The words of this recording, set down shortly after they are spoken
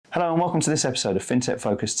Hello and welcome to this episode of FinTech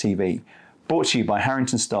Focus TV, brought to you by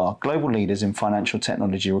Harrington Starr, global leaders in financial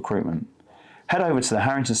technology recruitment. Head over to the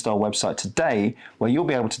Harrington Starr website today, where you'll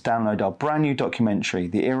be able to download our brand new documentary,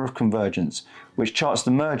 The Era of Convergence, which charts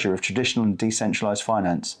the merger of traditional and decentralized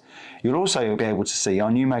finance. You'll also be able to see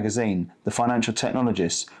our new magazine, The Financial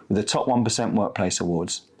Technologist, with the top 1% Workplace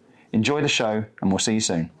Awards. Enjoy the show, and we'll see you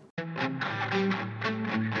soon.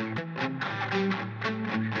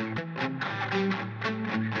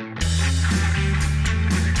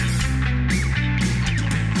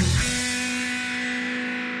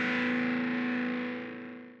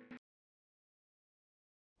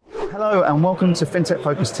 Hello and welcome to FinTech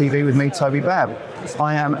Focus TV with me, Toby Babb.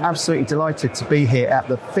 I am absolutely delighted to be here at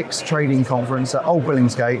the Fixed Trading Conference at Old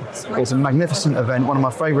Billingsgate. It's a magnificent event, one of my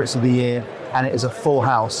favourites of the year, and it is a full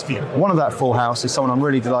house. One of that full house is someone I'm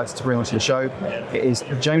really delighted to bring onto the show. It is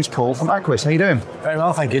James Poole from Aquis. How are you doing? Very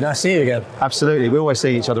well, thank you. Nice to see you again. Absolutely. We always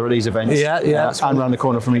see each other at these events. Yeah. And around the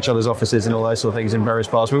corner from each other's offices and all those sort of things in various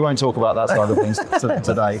parts. We won't talk about that side of things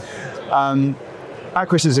today.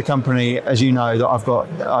 Aquis is a company, as you know,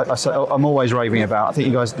 that I'm always raving about. I think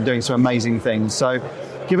you guys are doing some amazing things. So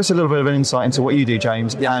give us a little bit of an insight into what you do,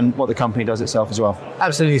 James, and what the company does itself as well.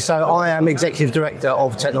 Absolutely. So I am Executive Director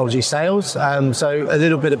of Technology Sales. So a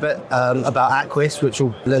little bit about Aquis, which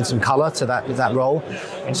will lend some colour to that role.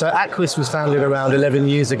 So Aquis was founded around 11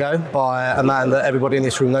 years ago by a man that everybody in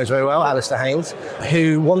this room knows very well, Alistair Haynes,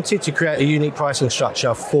 who wanted to create a unique pricing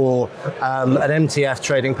structure for an MTF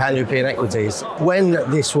trading pan-European equities. When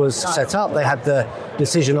this was set up, they had the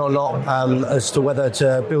decision or not as to whether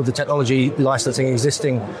to build the technology licensing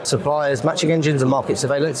existing suppliers, matching engines and market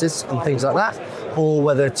surveillances and things like that, or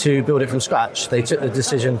whether to build it from scratch. They took the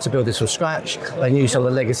decision to build this from scratch. They knew some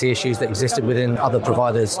of the legacy issues that existed within other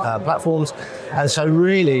providers' platforms. And so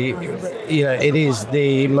really, it is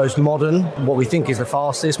the most modern, what we think is the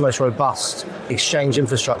fastest, most robust exchange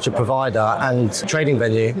infrastructure provider and trading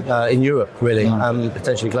venue in Europe, really,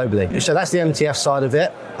 potentially globally. So that's the MTF side of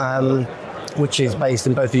it. Which is based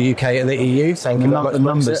in both the UK and the EU. Thank you very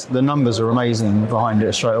much. The numbers are amazing behind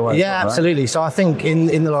it straight away. Yeah, absolutely. So I think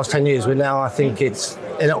in the last 10 years, it's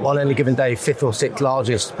on any given day, 5th or 6th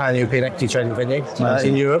largest pan-European equity trading venue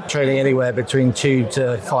in Europe, trading anywhere between 2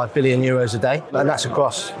 to 5 billion euros a day. And that's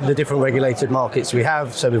across the different regulated markets we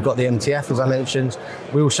have. So we've got the MTF, as I mentioned.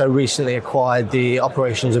 We also recently acquired the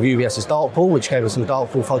operations of UBS's dark pool, which gave us some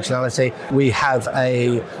dark pool functionality. We have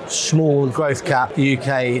a small growth cap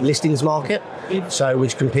UK listings market, so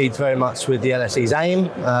which competes very much with the LSE's AIM,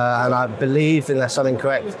 and I believe, unless I'm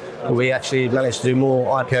incorrect, we actually managed to do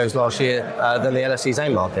more IPOs last year than the LSE's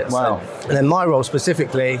AIM market. Wow. So, and then my role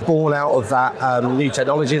specifically, born out of that new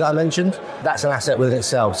technology that I mentioned, that's an asset within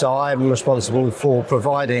itself. So I'm responsible for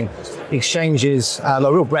providing exchanges, a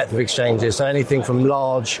real breadth of exchanges, so anything from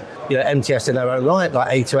large MTS in their own right, like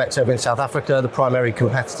A2X over in South Africa, the primary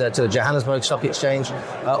competitor to the Johannesburg Stock Exchange,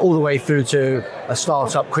 all the way through to a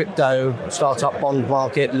startup crypto, startup bond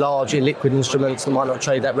market, large illiquid instruments that might not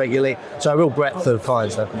trade that regularly. So a real breadth of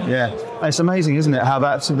clients there. Yeah, it's amazing, isn't it? How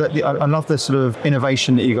I love the sort of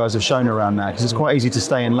innovation that you guys have shown around that, because it's quite easy to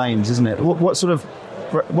stay in lanes, isn't it? What sort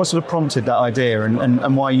of prompted that idea,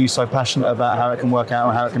 and why are you so passionate about how it can work out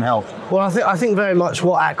and how it can help? Well, I think very much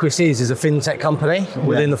what Aquis is a fintech company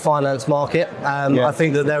within the finance market. I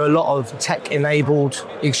think that there are a lot of tech-enabled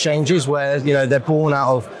exchanges where they're born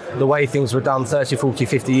out of the way things were done 30, 40,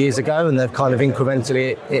 50 years ago, and they've kind of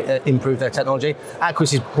incrementally improved their technology.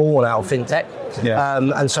 Aquis is born out of fintech. Yeah.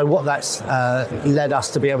 And so what that's led us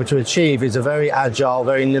to be able to achieve is a very agile,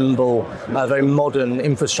 very nimble, very modern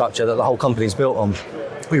infrastructure that the whole company's built on.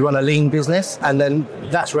 We run a lean business, and then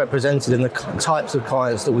that's represented in the types of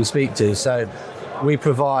clients that we speak to. So we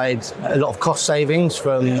provide a lot of cost savings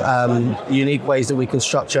from unique ways that we can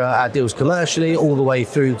structure our deals commercially, all the way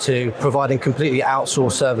through to providing completely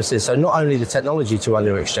outsourced services. So not only the technology to run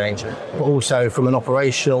your exchange, but also from an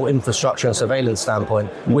operational infrastructure and surveillance standpoint,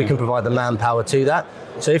 we can provide the manpower to that.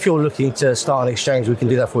 So if you're looking to start an exchange, we can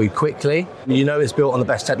do that for you quickly. It's built on the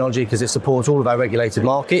best technology because it supports all of our regulated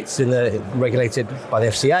markets, regulated by the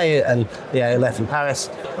FCA and the AMF in Paris.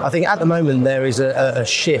 I think at the moment there is a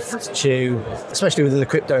shift to, especially within the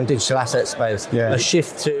crypto and digital asset space, a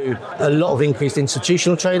shift to a lot of increased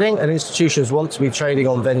institutional trading, and institutions want to be trading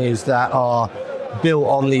on venues that are built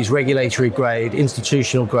on these regulatory grade,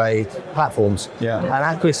 institutional grade platforms. Yeah.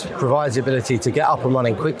 And Aquis provides the ability to get up and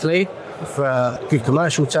running quickly for good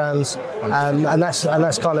commercial terms, and that's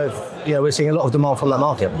kind of, we're seeing a lot of demand from that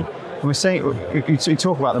market. We're saying, you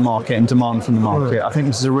talk about the market and demand from the market. I think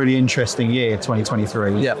this is a really interesting year,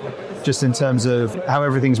 2023. Yeah. Just in terms of how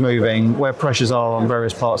everything's moving, where pressures are on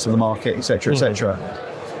various parts of the market, et cetera, et cetera.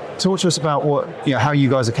 Talk to us about how you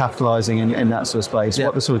guys are capitalising in that sort of space.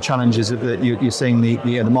 What the sort of challenges that you're seeing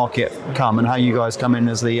the market come, and how you guys come in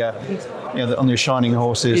as the on your shining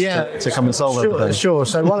horses to come and solve everything. Sure.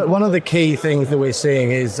 So one of the key things that we're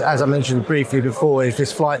seeing is, as I mentioned briefly before, is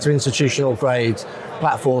this flight to institutional grade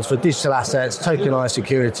platforms for digital assets, tokenized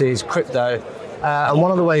securities, crypto. And one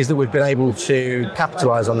of the ways that we've been able to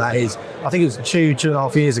capitalise on that is, I think it was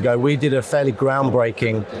 2.5 years ago, we did a fairly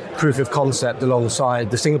groundbreaking proof of concept alongside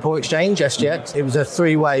the Singapore Exchange, SGX. It was a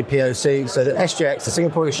three-way POC, so the SGX, the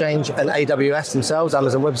Singapore Exchange, and AWS themselves,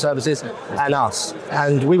 Amazon Web Services, and us.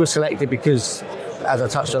 And we were selected because, as I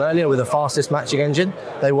touched on earlier, with the fastest matching engine.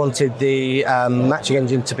 They wanted the matching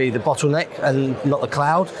engine to be the bottleneck and not the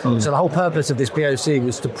cloud. So the whole purpose of this POC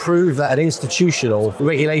was to prove that an institutional,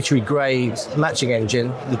 regulatory grade matching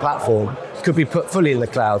engine and platform could be put fully in the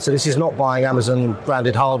cloud. So this is not buying Amazon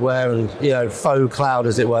branded hardware and faux cloud,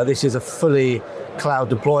 as it were. This is a fully cloud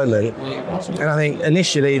deployment. And I think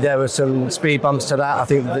initially there were some speed bumps to that. I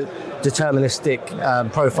think the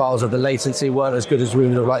deterministic profiles of the latency weren't as good as we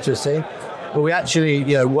would have liked to have seen. But we actually,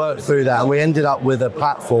 worked through that, and we ended up with a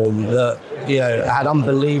platform that, had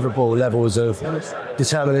unbelievable levels of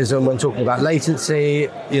determinism when talking about latency,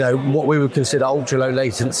 what we would consider ultra low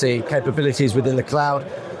latency capabilities within the cloud.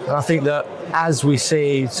 And I think that as we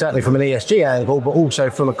see, certainly from an ESG angle, but also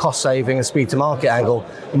from a cost saving and speed to market angle,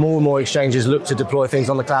 more and more exchanges look to deploy things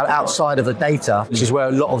on the cloud outside of the data, which is where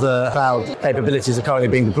a lot of the cloud capabilities are currently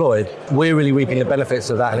being deployed. We're really reaping the benefits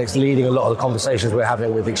of that, and it's leading a lot of the conversations we're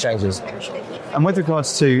having with exchanges. And with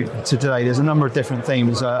regards to today, there's a number of different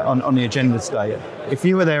themes on the agenda today. If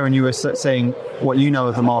you were there and you were saying what you know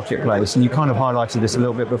of the marketplace, and you kind of highlighted this a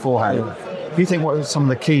little bit beforehand, do you think what are some of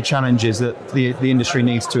the key challenges that the industry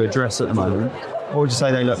needs to address at the moment? What would you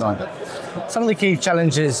say they look like? Some of the key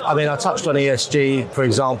challenges, I touched on ESG, for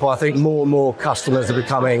example. I think more and more customers are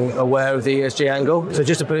becoming aware of the ESG angle. So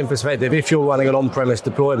just to put it in perspective, if you're running an on-premise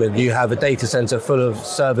deployment, you have a data center full of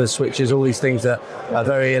servers, switches, all these things that are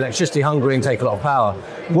very electricity hungry and take a lot of power.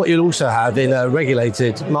 What you'll also have in a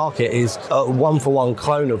regulated market is a one-for-one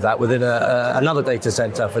clone of that within another data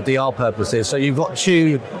center for DR purposes. So you've got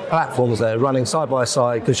two platforms there running side by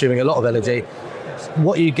side, consuming a lot of energy.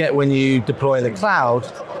 What you get when you deploy in the cloud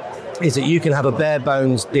is that you can have a bare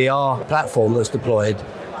bones DR platform that's deployed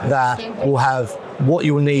that will have what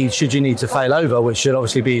you'll need should you need to fail over, which should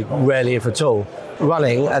obviously be rarely if at all,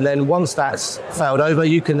 running. And then once that's failed over,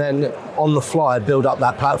 you can then on the fly build up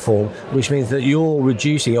that platform, which means that you're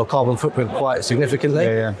reducing your carbon footprint quite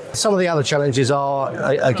significantly. Some of the other challenges are,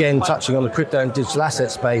 again, touching on the crypto and digital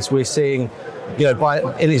asset space, we're seeing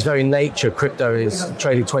in its very nature, crypto is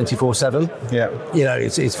traded 24/7.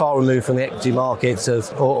 It's far removed from the equity markets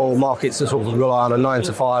or markets that sort of rely on a 9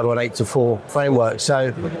 to 5 or an 8 to 4 framework.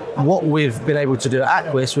 So what we've been able to do at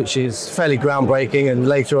Aquis, which is fairly groundbreaking, and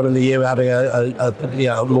later on in the year we're having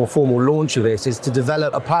a more formal launch of this, is to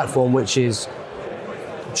develop a platform which is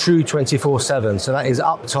true 24/7. So that is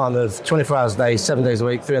uptime of 24 hours a day, 7 days a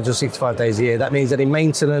week, 365 days a year. That means any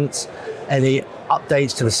maintenance, any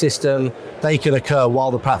updates to the system, they can occur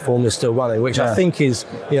while the platform is still running, which I think is,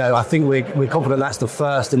 I think we're confident that's the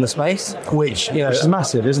first in the space, which is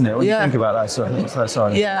massive, isn't it? When you think about that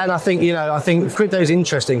side. Yeah, and I think crypto is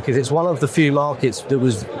interesting because it's one of the few markets that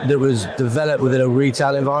was developed within a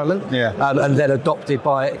retail environment, and then adopted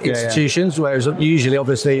by institutions. Whereas usually,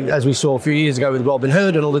 obviously, as we saw a few years ago with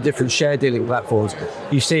Robinhood and all the different share dealing platforms,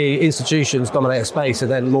 you see institutions dominate a space,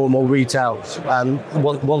 and then more and more retail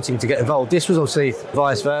wanting to get involved. This was obviously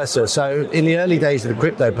vice versa. So in the early days of the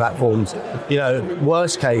crypto platforms,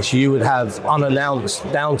 worst case, you would have unannounced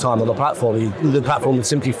downtime on the platform. The platform would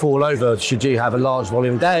simply fall over should you have a large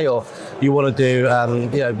volume day or you want to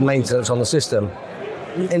do maintenance on the system.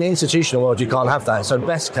 In the institutional world, you can't have that. So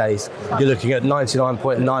best case, you're looking at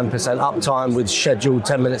 99.9% uptime with scheduled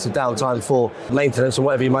 10 minutes of downtime for maintenance and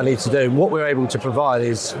whatever you might need to do. What we're able to provide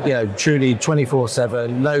is, truly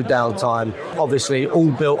 24/7, no downtime. Obviously,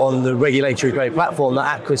 all built on the regulatory grade platform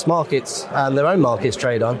that Aquis markets and their own markets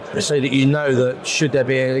trade on, so that you know that should there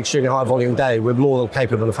be an extremely high volume day, we're more than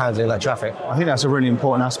capable of handling that traffic. I think that's a really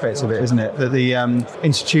important aspect of it, isn't it? That the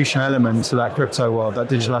institutional element to that crypto world, that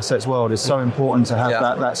digital assets world, is so important to have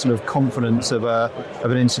that sort of confidence of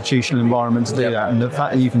an institutional environment to do that, and the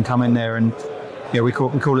fact that you can come in there and we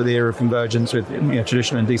call it the era of convergence with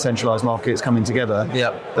traditional and decentralized markets coming together.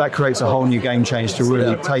 That creates a whole new game change to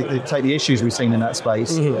really take the issues we've seen in that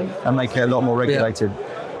space and make it a lot more regulated.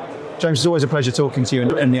 James, it's always a pleasure talking to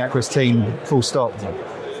you and the Aquis team. Full stop.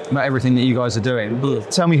 about everything that you guys are doing.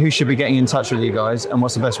 Tell me who should be getting in touch with you guys and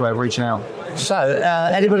what's the best way of reaching out? So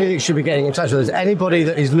anybody that should be getting in touch with us, anybody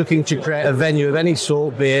that is looking to create a venue of any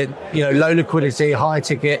sort, be it low liquidity, high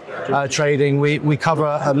ticket trading, we cover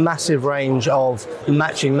a massive range of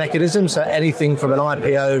matching mechanisms. So anything from an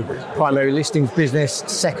IPO, primary listings business,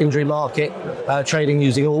 secondary market trading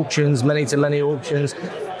using auctions, many-to-many auctions,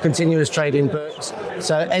 continuous trading books.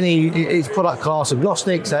 So it's product class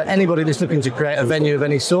agnostic. So anybody that's looking to create a venue of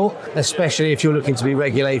any sort, especially if you're looking to be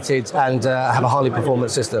regulated and have a highly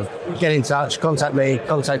performant system, get in touch, contact me,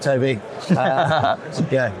 contact Toby.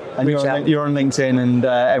 And you're on LinkedIn, and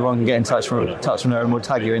everyone can get in touch from there, and we'll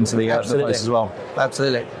tag you into the place as well.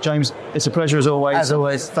 Absolutely. James, it's a pleasure as always. As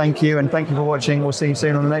always. Thank you, and thank you for watching. We'll see you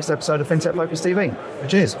soon on the next episode of FinTech Focus TV.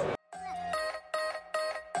 Cheers.